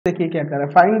देखिए क्या कर रहा है,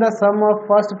 find the some of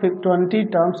first 20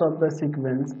 terms of the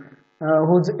sequence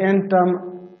whose N term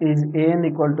is an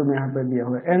equal to में यहाँ पे दिया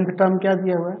हुआ है, nth टर्म क्या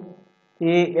दिया हुआ है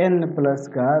ए एन प्लस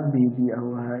का बी दिया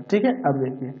हुआ है। ठीक है, अब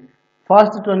देखिए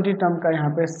फर्स्ट 20 टर्म का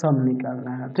यहाँ पे सम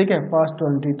निकालना है। ठीक है, फर्स्ट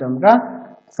 20 टर्म का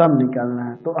सम निकालना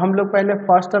है, तो हम लोग पहले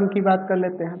फर्स्ट टर्म की बात कर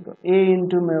लेते हैं। तो a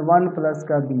इंटू में 1 प्लस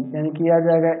का b यानी कि आ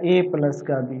जाएगा a प्लस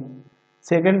का b।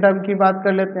 सेकेंड टर्म की बात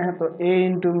कर लेते हैं, तो a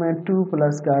इंटू में 2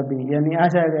 प्लस का b यानी आ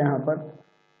जाएगा यहाँ पर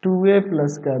 2a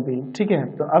प्लस का b। ठीक है,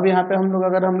 तो अब यहाँ पे हम लोग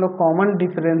अगर हम लोग कॉमन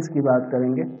डिफरेंस की बात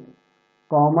करेंगे,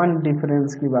 कॉमन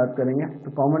डिफरेंस की बात करेंगे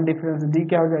तो कॉमन डिफरेंस d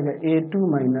क्या हो जाएगा a2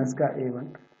 माइनस का a1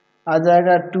 आ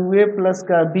जाएगा 2a प्लस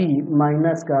का b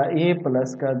माइनस का a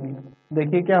प्लस का b।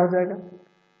 देखिए क्या हो जाएगा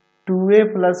 2a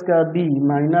प्लस का b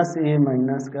माइनस a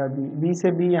माइनस का b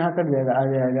से b यहाँ कट जाएगा, आ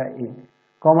जाएगा a।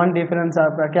 कॉमन डिफरेंस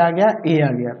आपका क्या आ गया a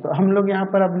आ गया। तो हम लोग यहाँ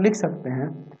पर अब लिख सकते हैं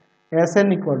एस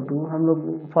एन इक्वल टू, हम लोग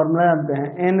फॉर्मूला जानते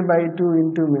हैं n बाई टू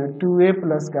इंटू में 2a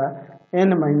प्लस का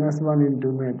n माइनस 1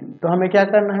 इंटू में d। तो हमें क्या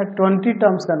करना है 20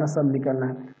 टर्म्स का सम निकालना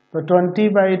है। तो 20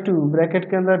 बाई टू ब्रैकेट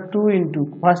के अंदर 2 इंटू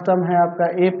फर्स्ट टर्म है आपका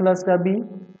a प्लस का b,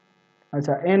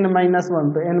 अच्छा n माइनस 1,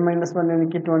 तो n माइनस 1 यानी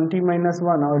कि 20 माइनस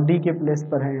 1 और d के प्लेस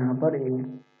पर है यहाँ पर a।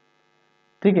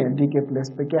 ठीक है, d के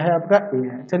प्लेस पे क्या है आपका a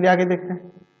है। चलिए आगे देखते हैं,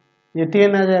 ये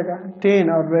 10 आ जाएगा 10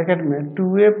 और ब्रैकेट में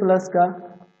 2a प्लस का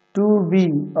 2b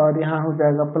और यहाँ हो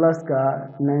जाएगा प्लस का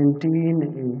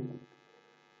 19a।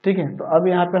 ठीक है, तो अब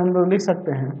यहाँ पे हम लोग लिख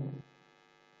सकते हैं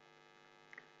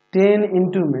 10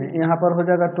 इंटू में यहाँ पर हो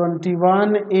जाएगा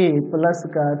 21a प्लस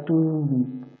का 2b,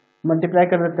 मल्टीप्लाई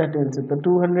कर देते हैं 10 से, तो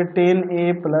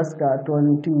 210a प्लस का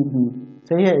 20b।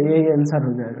 सही है, यही आंसर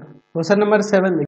हो जाएगा। Question number 7।